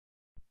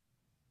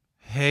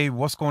Hey,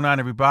 what's going on,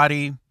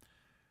 everybody?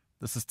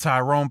 This is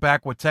Tyrone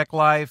back with Tech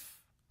Life.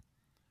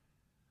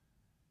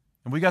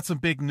 And we got some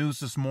big news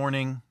this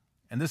morning,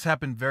 and this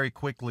happened very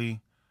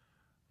quickly.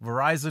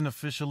 Verizon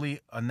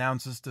officially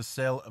announces the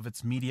sale of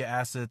its media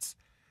assets,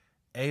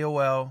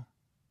 AOL,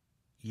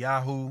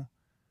 Yahoo,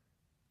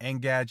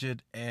 Engadget,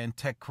 and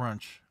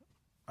TechCrunch,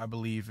 I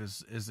believe,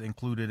 is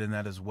included in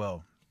that as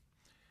well.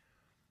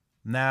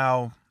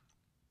 Now,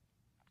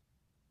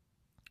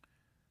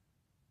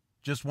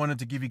 just wanted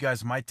to give you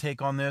guys my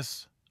take on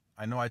this.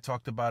 I know I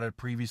talked about it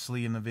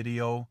previously in the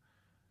video,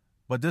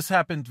 but this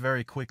happened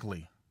very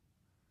quickly.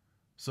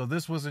 So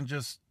this wasn't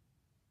just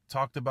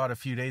talked about a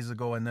few days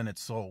ago and then it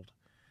sold.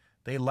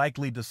 They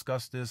likely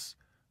discussed this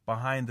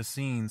behind the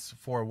scenes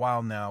for a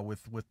while now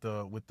with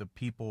the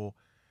people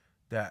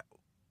that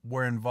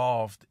were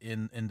involved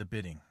in the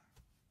bidding.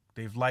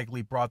 They've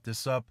likely brought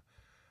this up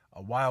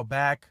a while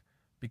back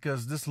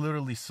because this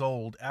literally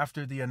sold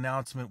after the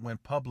announcement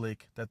went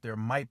public that there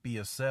might be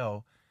a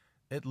sale.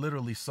 It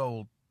literally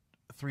sold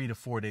 3 to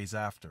 4 days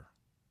after.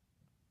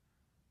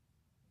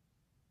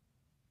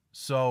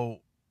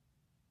 So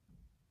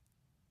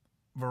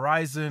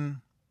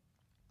Verizon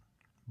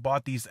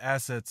bought these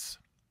assets.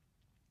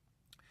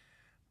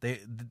 They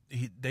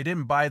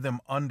didn't buy them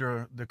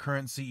under the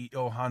current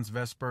CEO, Hans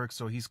Vestberg,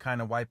 so he's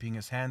kind of wiping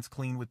his hands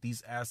clean with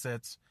these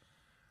assets.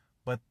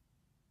 But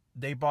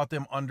they bought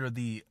them under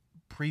the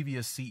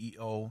previous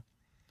CEO,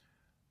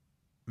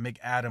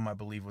 McAdam, I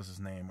believe was his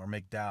name, or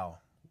McDowell.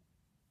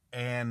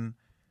 And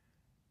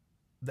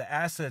the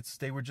assets,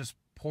 they were just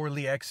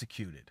poorly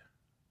executed.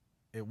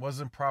 It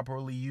wasn't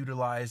properly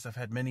utilized. I've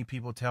had many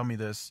people tell me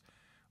this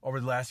over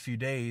the last few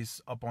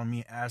days up on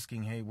me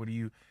asking, hey, what do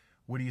you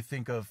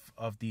think of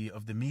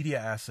the media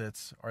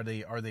assets? Are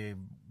they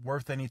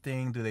worth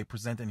anything? Do they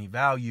present any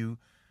value?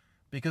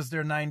 Because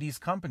they're 90s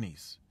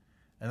companies.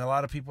 And a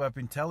lot of people have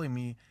been telling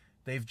me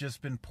they've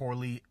just been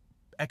poorly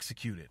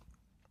executed.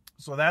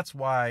 So that's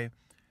why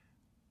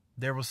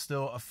there was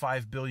still a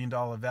 $5 billion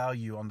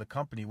value on the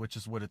company, which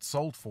is what it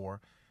sold for.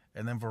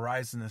 And then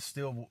Verizon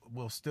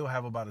will still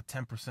have about a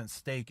 10%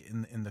 stake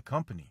in the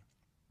company.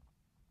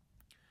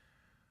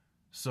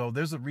 So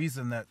there's a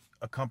reason that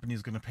a company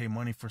is going to pay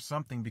money for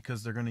something,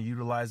 because they're going to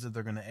utilize it,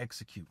 they're going to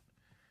execute.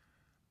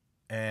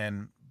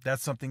 And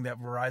that's something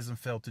that Verizon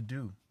failed to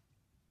do.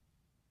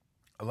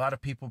 A lot of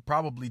people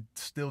probably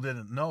still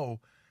didn't know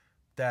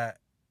that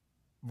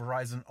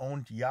Verizon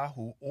owned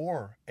Yahoo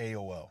or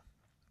AOL.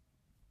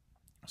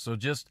 So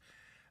just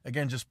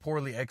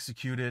poorly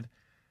executed.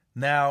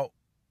 Now,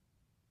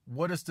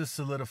 what does this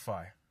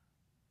solidify?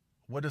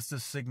 What does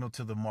this signal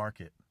to the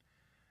market?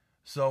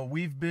 So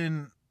I've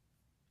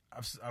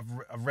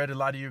read a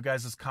lot of you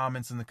guys'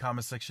 comments in the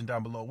comment section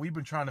down below. We've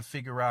been trying to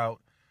figure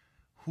out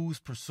who's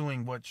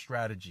pursuing what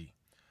strategy.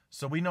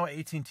 So we know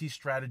AT&T's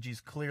strategy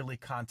is clearly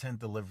content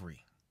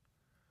delivery.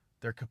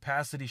 Their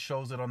capacity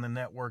shows it on the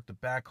network, the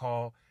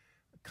backhaul,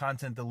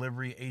 content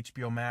delivery,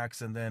 HBO Max,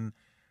 and then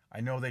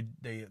I know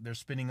they're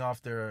spinning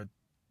off their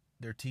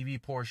TV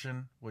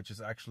portion, which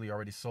is actually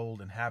already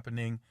sold and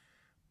happening,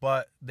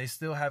 but they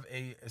still have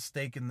a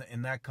stake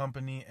in that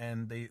company,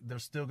 and they're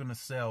still going to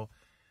sell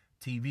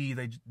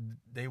TV.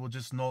 They will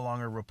just no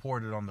longer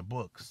report it on the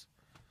books.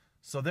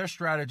 So their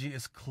strategy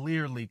is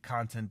clearly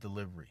content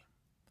delivery.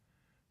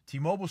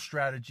 T-Mobile's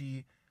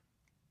strategy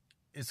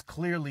is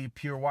clearly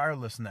pure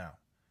wireless now.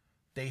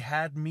 They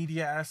had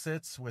media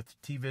assets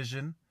with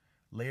T-Vision,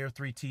 Layer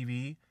 3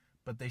 TV,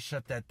 but they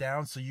shut that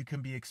down, so you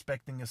can be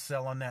expecting a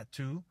sell on that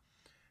too.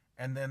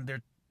 And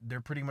then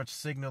they're pretty much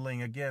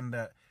signaling again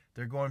that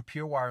they're going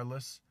pure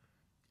wireless,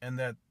 and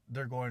that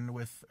they're going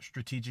with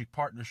strategic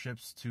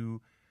partnerships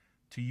to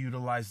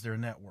utilize their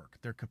network,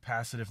 their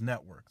capacitive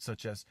network,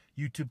 such as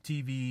YouTube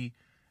TV,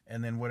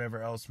 and then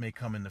whatever else may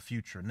come in the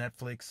future.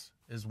 Netflix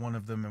is one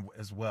of them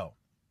as well.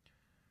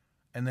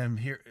 And then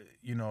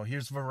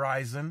here's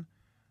Verizon.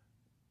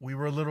 We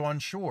were a little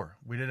unsure.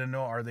 We didn't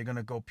know, are they going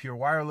to go pure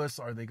wireless?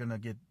 Are they going to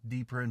get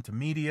deeper into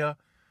media?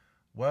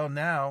 Well,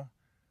 now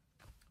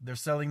they're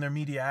selling their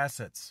media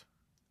assets.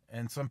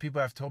 And some people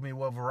have told me,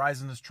 well,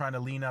 Verizon is trying to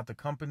lean out the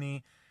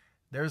company.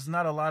 There's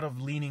not a lot of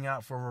leaning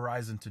out for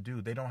Verizon to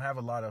do. They don't have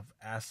a lot of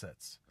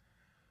assets.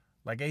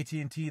 Like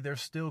AT&T, they're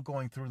still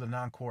going through the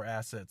non-core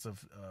assets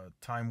of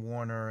Time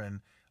Warner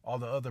and all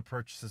the other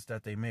purchases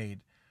that they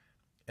made.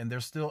 And they're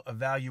still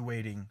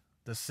evaluating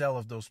the sale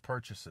of those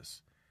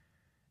purchases.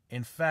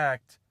 In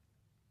fact,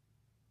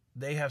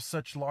 they have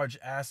such large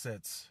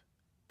assets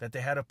that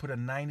they had to put a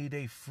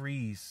 90-day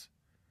freeze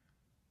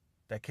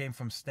that came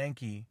from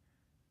Stanky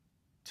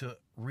to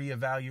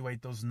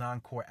reevaluate those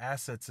non-core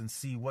assets and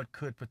see what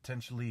could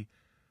potentially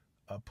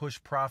push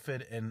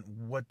profit and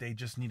what they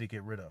just need to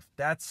get rid of.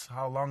 That's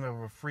how long of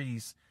a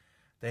freeze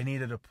they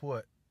needed to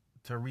put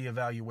to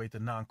reevaluate the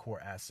non-core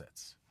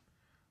assets.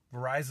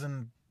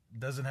 Verizon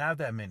doesn't have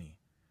that many.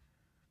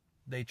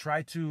 They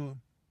tried to,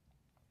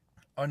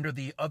 under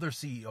the other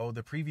CEO,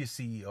 the previous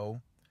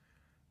CEO,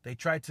 they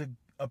tried to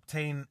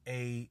obtain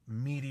a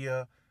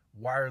media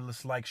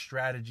wireless-like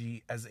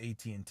strategy as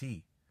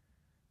AT&T.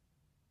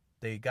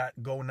 They got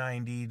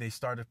Go90. They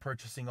started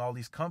purchasing all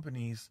these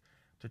companies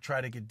to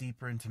try to get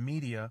deeper into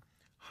media.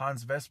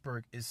 Hans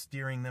Vestberg is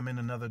steering them in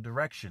another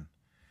direction.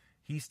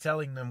 He's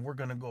telling them we're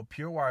going to go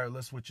pure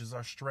wireless, which is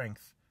our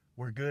strength.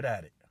 We're good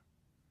at it.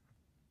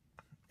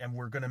 And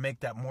we're going to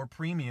make that more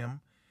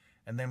premium.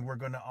 And then we're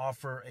going to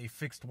offer a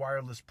fixed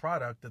wireless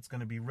product that's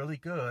going to be really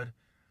good.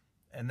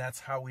 And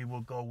that's how we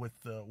will go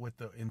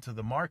into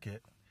the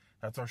market.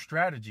 That's our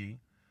strategy.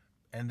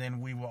 And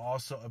then we will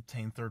also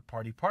obtain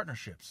third-party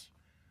partnerships.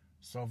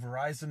 So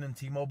Verizon and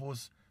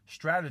T-Mobile's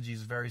strategy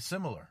is very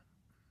similar.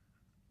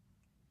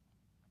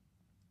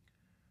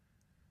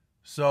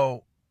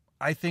 So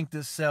I think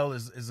this sell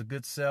is a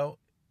good sell.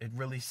 It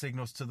really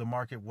signals to the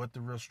market what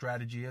the real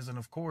strategy is. And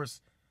of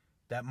course,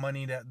 that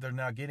money that they're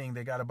now getting,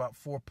 they got about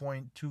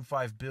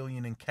 $4.25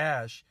 billion in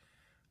cash.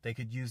 They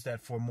could use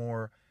that for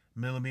more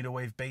millimeter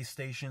wave base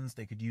stations.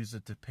 They could use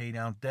it to pay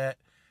down debt.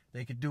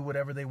 They could do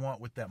whatever they want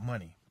with that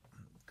money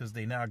because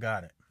they now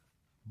got it.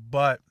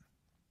 But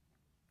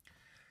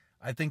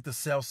I think the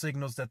sell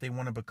signals that they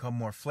want to become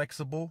more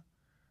flexible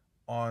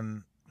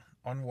on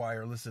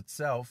wireless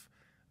itself.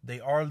 They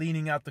are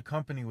leaning out the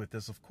company with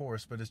this, of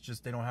course, but it's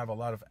just they don't have a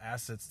lot of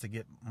assets to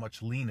get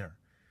much leaner.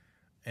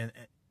 And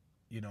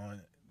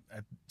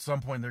at some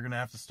point they're going to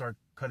have to start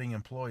cutting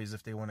employees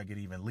if they want to get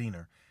even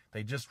leaner.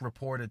 They just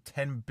reported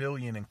 $10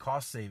 billion in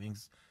cost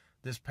savings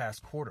this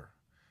past quarter.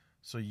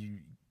 So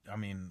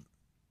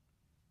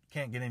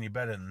can't get any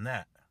better than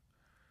that.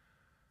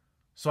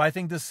 So I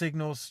think this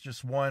signals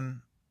just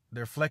one,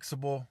 they're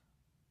flexible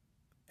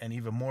and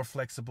even more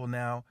flexible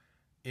now.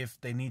 If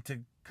they need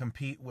to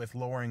compete with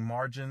lowering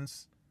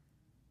margins,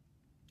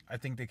 I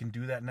think they can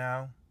do that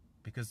now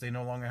because they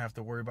no longer have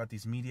to worry about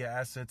these media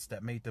assets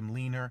that made them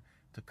leaner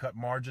to cut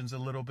margins a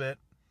little bit.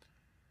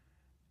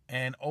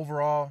 And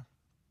overall,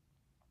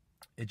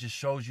 it just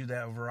shows you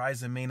that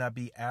Verizon may not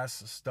be as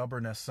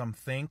stubborn as some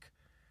think,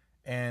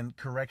 and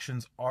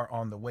corrections are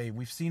on the way.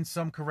 We've seen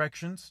some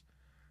corrections.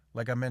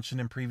 Like I mentioned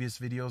in previous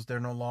videos, they're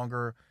no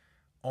longer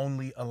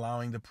only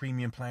allowing the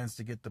premium plans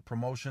to get the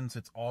promotions.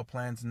 It's all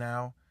plans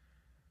now.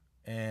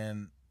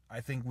 And I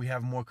think we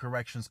have more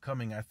corrections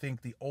coming. I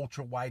think the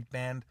ultra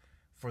wideband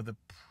for the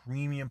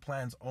premium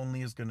plans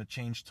only is going to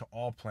change to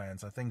all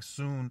plans. I think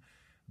soon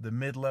the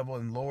mid-level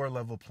and lower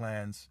level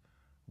plans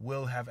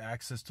will have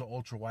access to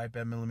ultra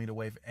wideband, millimeter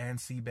wave, and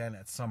C-band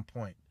at some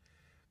point.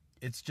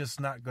 It's just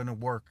not going to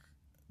work.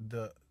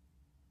 The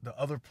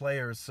other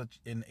players, such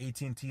in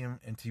AT&T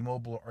and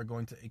T-Mobile, are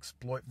going to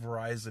exploit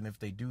Verizon if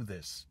they do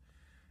this.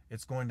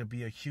 It's going to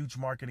be a huge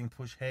marketing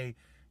push. Hey,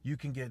 you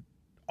can get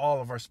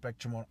all of our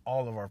spectrum on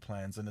all of our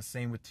plans, and the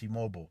same with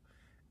T-Mobile.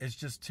 It's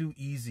just too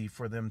easy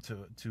for them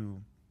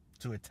to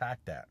attack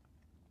that.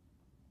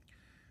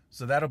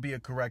 So that'll be a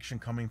correction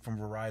coming from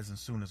Verizon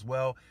soon as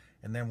well,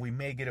 and then we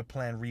may get a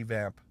plan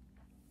revamp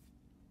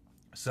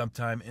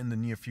sometime in the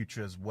near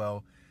future as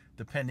well,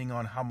 depending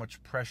on how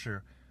much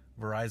pressure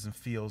Verizon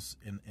feels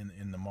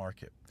in the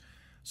market.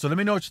 So let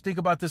me know what you think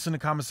about this in the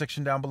comment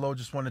section down below.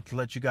 Just wanted to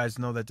let you guys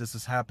know that this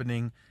is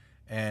happening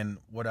and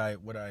what I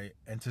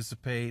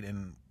anticipate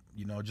and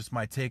just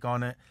my take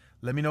on it.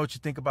 Let me know what you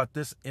think about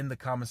this in the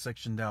comment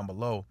section down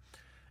below.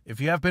 If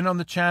you have been on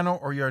the channel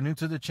or you are new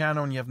to the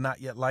channel and you have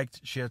not yet liked,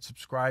 shared,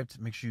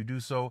 subscribed, make sure you do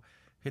so.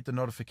 Hit the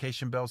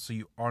notification bell so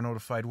you are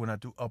notified when I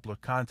do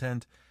upload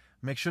content.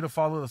 Make sure to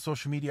follow the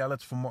social media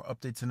outlets for more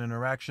updates and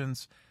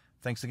interactions.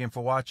 Thanks again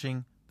for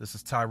watching. This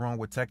is Tyrone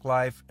with Tech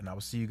Life, and I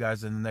will see you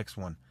guys in the next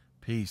one.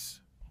 Peace.